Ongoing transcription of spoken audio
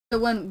So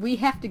when we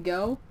have to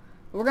go,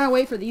 we're gonna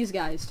wait for these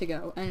guys to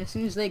go, and as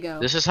soon as they go...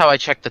 This is how I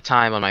check the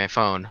time on my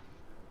phone.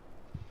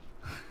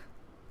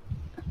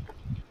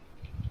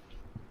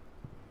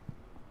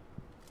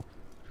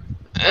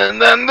 And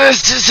then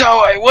this is how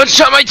I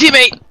one-shot my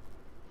teammate!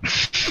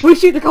 We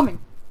see they're coming!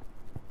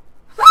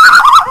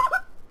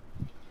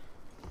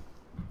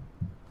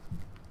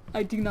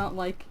 I do not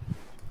like...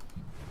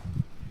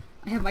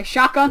 I have my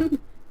shotgun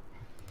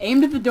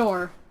aimed at the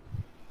door.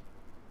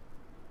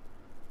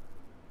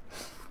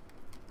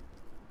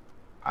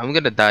 I'm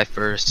gonna die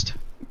first.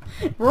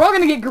 We're all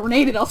gonna get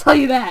grenaded, I'll tell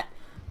you that.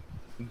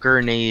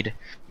 Grenade.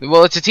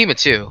 Well, it's a team of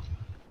two.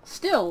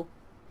 Still.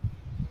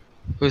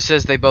 Who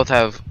says they both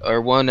have,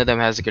 or one of them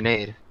has a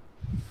grenade?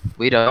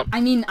 We don't.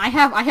 I mean, I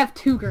have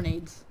 2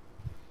 grenades.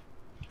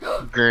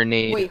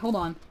 Grenade. Wait, hold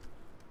on.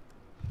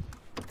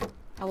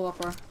 Allahu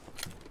Akbar.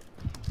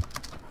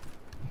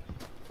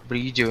 What are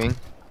you doing?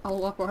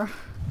 Allahu Akbar.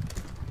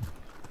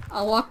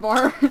 Allahu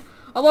Akbar.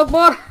 Allahu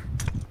Akbar.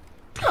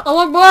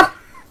 Allahu Akbar.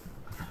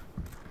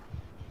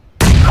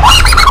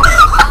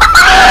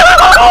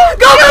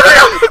 Go to the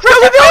building! Go to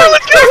the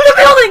building! Go to the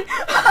building!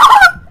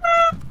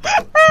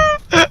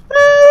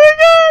 Oh my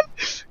god!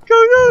 Go,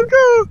 go,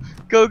 go!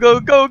 Go, go,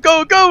 go,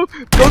 go, go!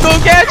 Go, go,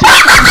 catch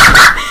it!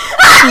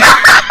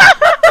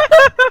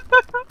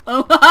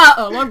 Oh,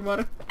 Allahu Akbar.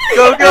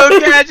 Go, go,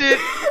 catch it!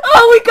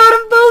 Oh, we got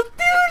them both,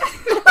 dude!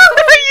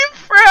 You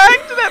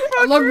fragged that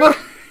fucker! Allahu Akbar.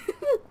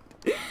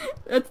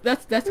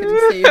 That's getting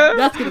saved.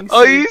 That's getting saved.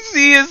 All you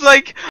see is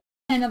like...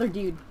 Another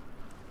dude.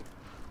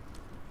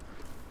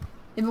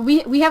 Yeah, but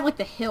we have like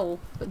the hill,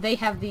 but they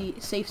have the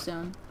safe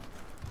zone.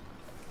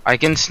 I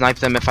can snipe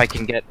them if I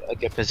can get a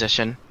good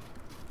position.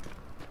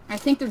 I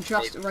think they're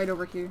just right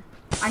over here.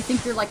 I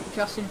think they're like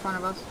just in front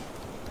of us.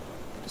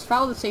 Just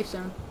follow the safe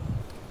zone.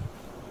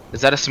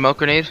 Is that a smoke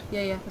grenade?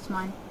 Yeah, yeah, that's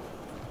mine.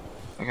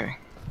 Okay.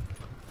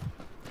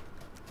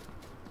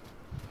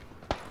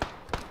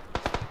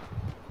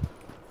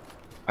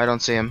 I don't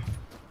see him.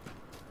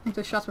 I think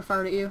those shots were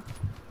fired at you.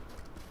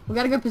 We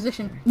got a good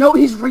position. No,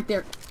 he's right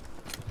there.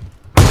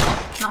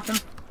 Knocked him.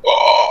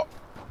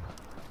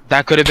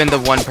 That could have been the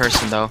one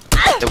person though.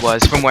 It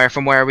was. From where?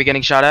 From where are we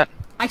getting shot at?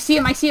 I see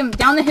him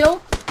down the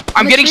hill.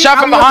 I'm getting shot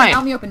from behind. Out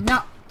in the open.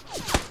 No,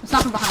 it's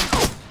not from behind.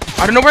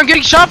 I don't know where I'm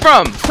getting shot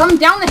from. From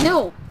down the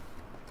hill.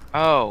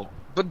 Oh,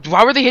 but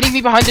why were they hitting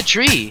me behind the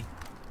tree?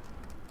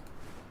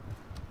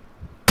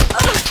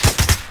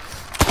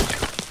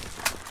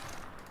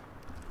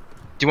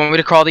 Do you want me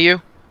to crawl to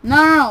you?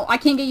 No, I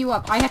can't get you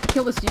up. I have to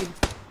kill this dude.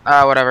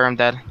 Whatever, I'm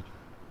dead.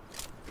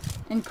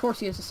 And of course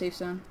he has a safe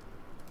zone.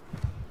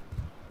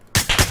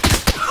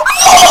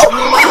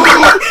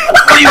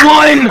 We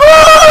won!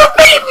 Oh,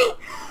 baby!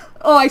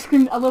 Oh, I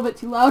screamed a little bit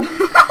too loud.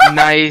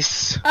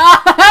 Nice. Pyro,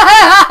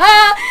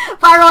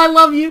 I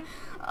love you.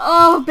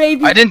 Oh,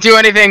 baby. I didn't do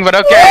anything, but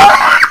okay.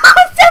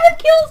 7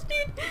 kills,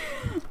 dude.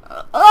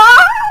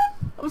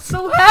 I'm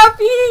so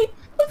happy.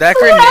 That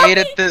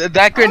grenade,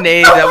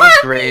 that was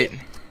great.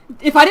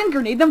 If I didn't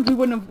grenade them, we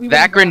wouldn't have.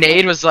 That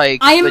grenade was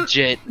like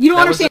legit. You don't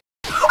that understand.